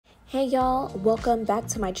Hey y'all, welcome back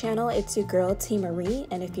to my channel. It's your girl T Marie,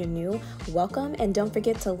 and if you're new, welcome, and don't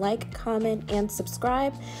forget to like, comment, and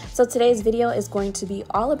subscribe. So today's video is going to be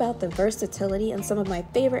all about the versatility and some of my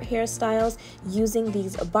favorite hairstyles using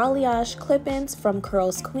these balayage clip-ins from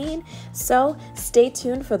Curlsqueen. So stay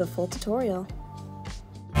tuned for the full tutorial.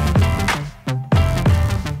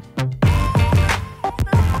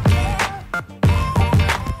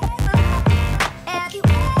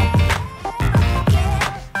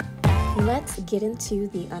 Let's get into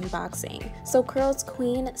the unboxing. So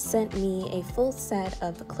Curlsqueen sent me a full set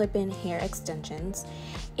of clip-in hair extensions,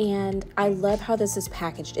 and I love how this is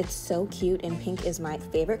packaged. It's so cute, and pink is my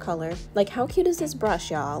favorite color. Like, how cute is this brush,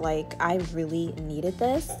 y'all? Like, I really needed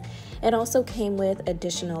this. It also came with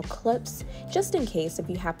additional clips, just in case if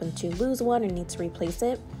you happen to lose one or need to replace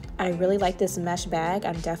it. I really like this mesh bag.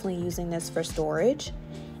 I'm definitely using this for storage.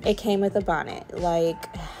 It came with a bonnet.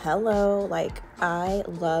 Like, hello, like, I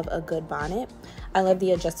love a good bonnet. I love the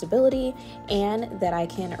adjustability and that I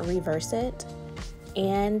can reverse it.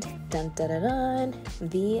 And dun dun dun dun,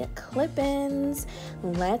 the clip-ins.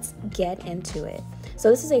 Let's get into it. So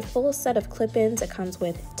this is a full set of clip-ins. It comes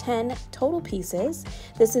with 10 total pieces.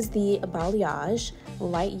 This is the Balayage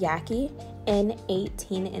Light Yaki in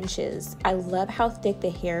 18 inches. I love how thick the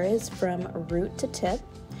hair is from root to tip.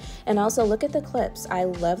 And also look at the clips. I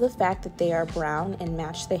love the fact that they are brown and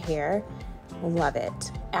match the hair. Love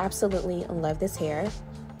it. Absolutely love this hair.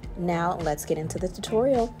 Now let's get into the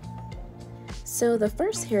tutorial. So the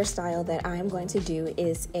first hairstyle that I'm going to do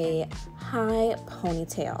is a high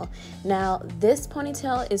ponytail. Now this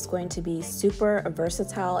ponytail is going to be super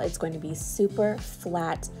versatile. It's going to be super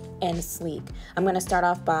flat and sleek. I'm going to start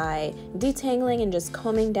off by detangling and just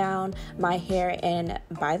combing down my hair. And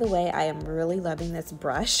by the way, I am really loving this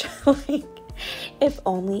brush. Like, if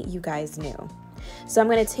only you guys knew. So I'm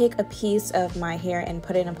going to take a piece of my hair and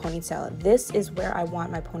put it in a ponytail. This is where I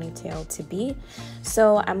want my ponytail to be.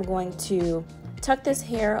 So I'm going to tuck this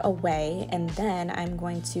hair away, and then I'm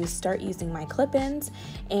going to start using my clip-ins,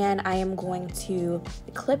 and I am going to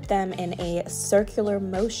clip them in a circular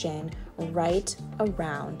motion right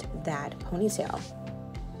around that ponytail.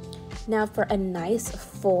 Now for a nice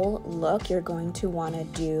full look, you're going to want to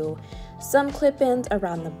do some clip-ins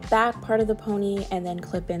around the back part of the pony and then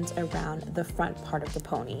clip-ins around the front part of the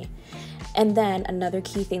pony. And then another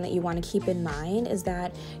key thing that you want to keep in mind is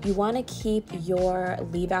that you want to keep your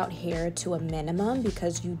leave out hair to a minimum,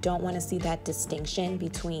 because you don't want to see that distinction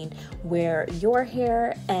between where your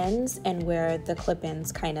hair ends and where the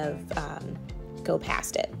clip-ins kind of go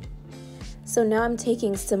past it. So now I'm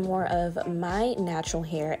taking some more of my natural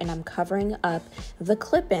hair and I'm covering up the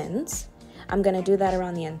clip-ins. I'm going to do that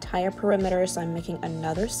around the entire perimeter, so I'm making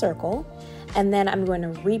another circle. And then I'm going to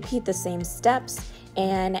repeat the same steps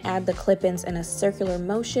and add the clip-ins in a circular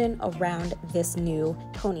motion around this new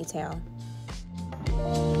ponytail.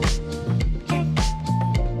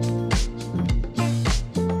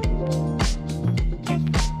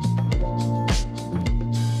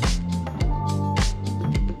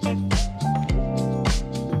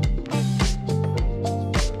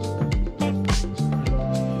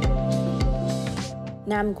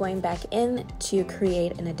 Now I'm going back in to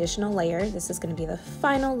create an additional layer. This is going to be the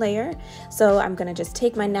final layer. So I'm going to just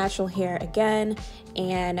take my natural hair again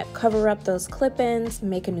and cover up those clip-ins,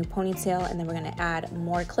 make a new ponytail, and then we're going to add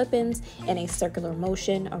more clip-ins in a circular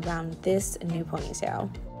motion around this new ponytail.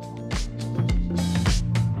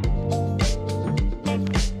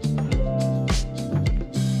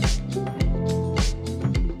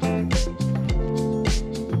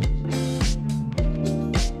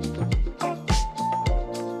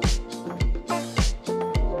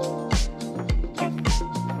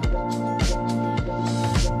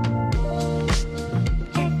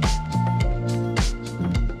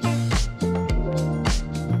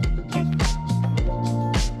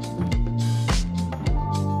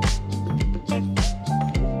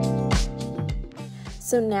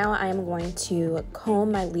 So now I'm going to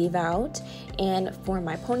comb my leave out, and for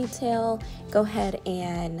my ponytail, go ahead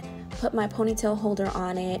and put my ponytail holder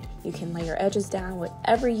on it. You can lay your edges down,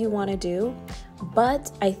 whatever you want to do,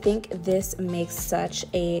 but I think this makes such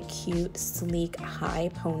a cute, sleek,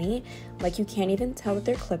 high pony. Like, you can't even tell that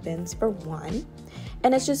they're clip-ins for one,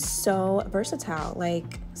 and it's just so versatile,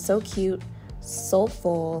 like so cute, so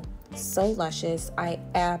full, so luscious. I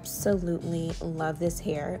absolutely love this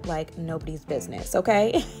hair like nobody's business,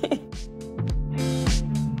 okay?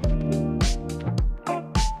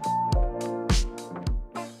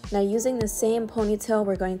 Now using the same ponytail,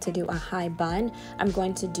 we're going to do a high bun. I'm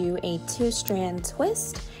going to do a 2-strand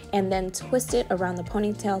twist and then twist it around the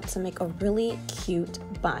ponytail to make a really cute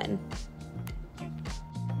bun.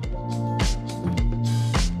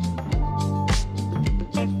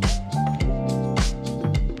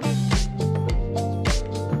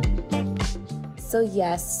 So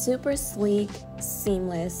yes, super sleek,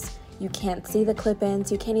 seamless. You can't see the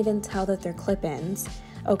clip-ins. You can't even tell that they're clip-ins.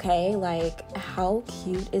 Okay, like how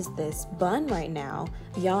cute is this bun right now?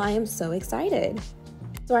 Y'all, I am so excited.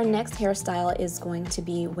 So our next hairstyle is going to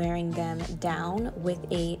be wearing them down with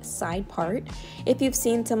a side part. If you've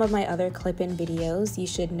seen some of my other clip-in videos, you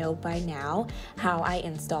should know by now how I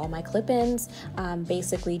install my clip-ins.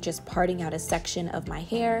 Basically just parting out a section of my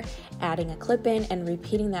hair, adding a clip-in, and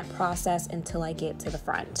repeating that process until I get to the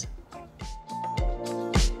front.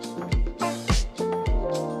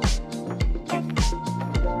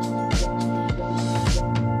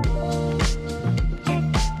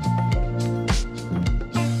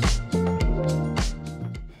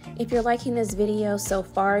 If you're liking this video so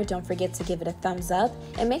far, don't forget to give it a thumbs up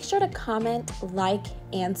and make sure to comment, like,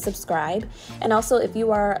 and subscribe. And also, if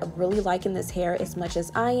you are really liking this hair as much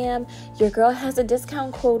as I am, your girl has a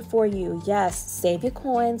discount code for you. Yes, save your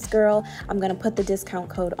coins, girl. I'm gonna put the discount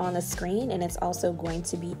code on the screen, and it's also going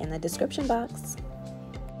to be in the description box.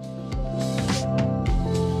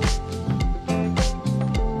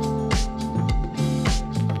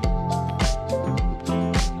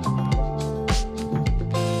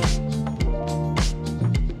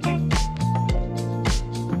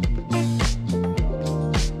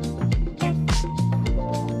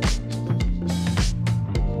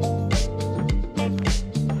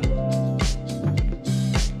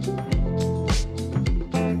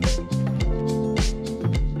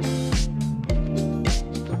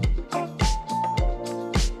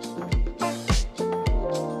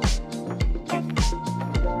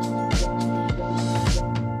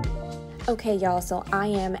 Okay, y'all, so I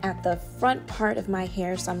am at the front part of my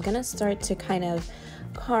hair, so I'm gonna start to kind of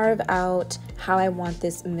carve out how I want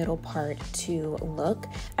this middle part to look.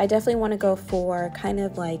 I definitely want to go for kind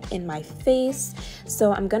of like in my face,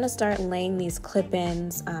 so I'm gonna start laying these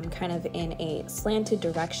clip-ins kind of in a slanted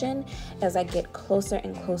direction as I get closer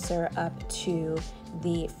and closer up to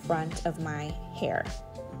the front of my hair.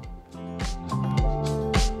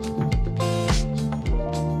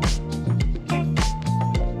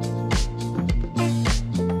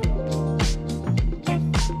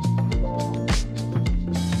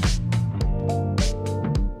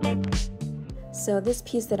 So this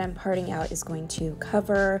piece that I'm parting out is going to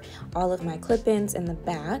cover all of my clip-ins in the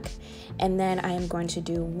back, and then I am going to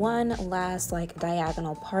do one last like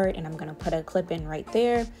diagonal part, and I'm going to put a clip-in right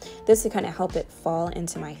there. This to kind of help it fall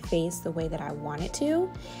into my face the way that I want it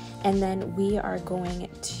to. And then we are going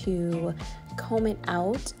to comb it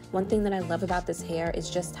out. One thing that I love about this hair is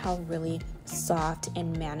just how really soft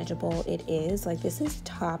and manageable it is. Like, this is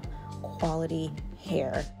top quality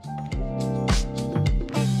hair.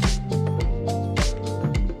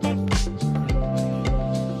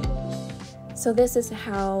 So this is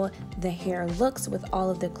how the hair looks with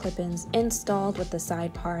all of the clip-ins installed with the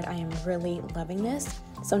side part. I am really loving this.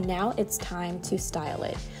 So now it's time to style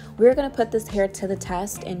it. We're gonna put this hair to the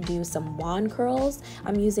test and do some wand curls.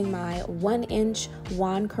 I'm using my 1-inch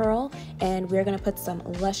wand curl, and we're gonna put some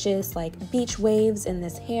luscious like beach waves in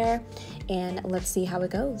this hair, and let's see how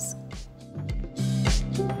it goes.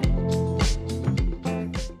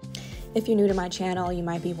 If you're new to my channel, you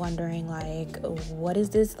might be wondering like, what is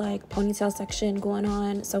this like ponytail section going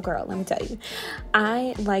on? So girl, let me tell you,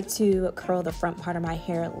 I like to curl the front part of my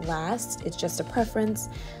hair last. It's just a preference,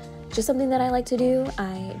 just something that I like to do.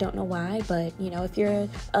 I don't know why, but you know, if you're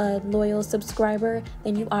a loyal subscriber,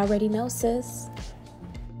 then you already know, sis.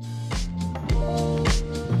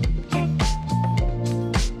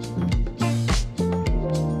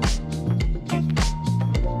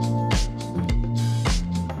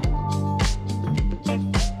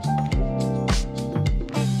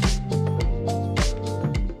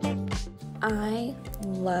 I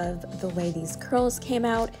love the way these curls came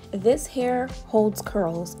out. This hair holds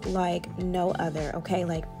curls like no other, okay?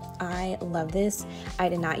 Like, I love this. I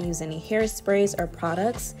did not use any hairsprays or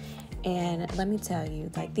products, and let me tell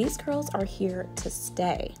you, like, these curls are here to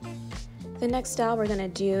stay. The next style we're gonna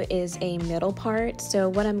do is a middle part. So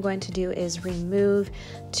what I'm going to do is remove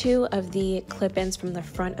 2 of the clip-ins from the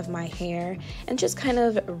front of my hair and just kind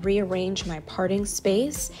of rearrange my parting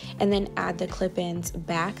space, and then add the clip-ins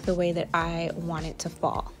back the way that I want it to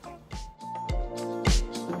fall.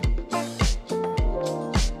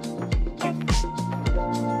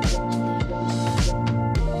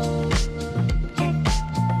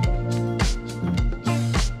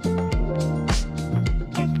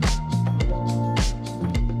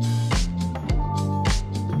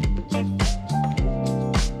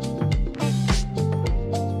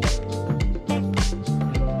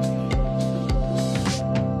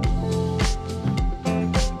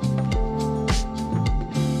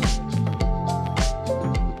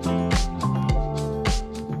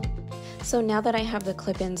 So now that I have the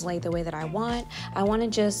clip-ins laid the way that I want to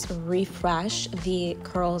just refresh the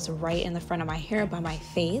curls right in the front of my hair by my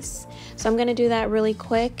face. So I'm going to do that really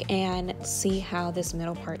quick and see how this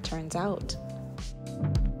middle part turns out.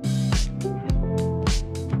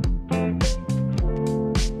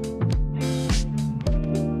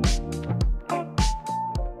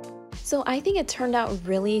 So I think it turned out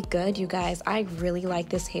really good, you guys. I really like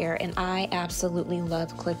this hair and I absolutely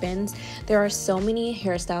love clip-ins. There are so many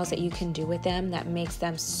hairstyles that you can do with them that makes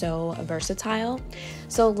them so versatile.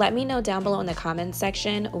 So let me know down below in the comments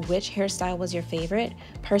section which hairstyle was your favorite.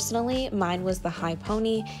 Personally, mine was the high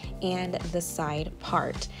pony and the side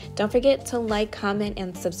part. Don't forget to like, comment,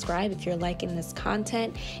 and subscribe if you're liking this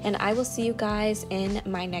content, and I will see you guys in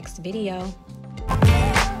my next video.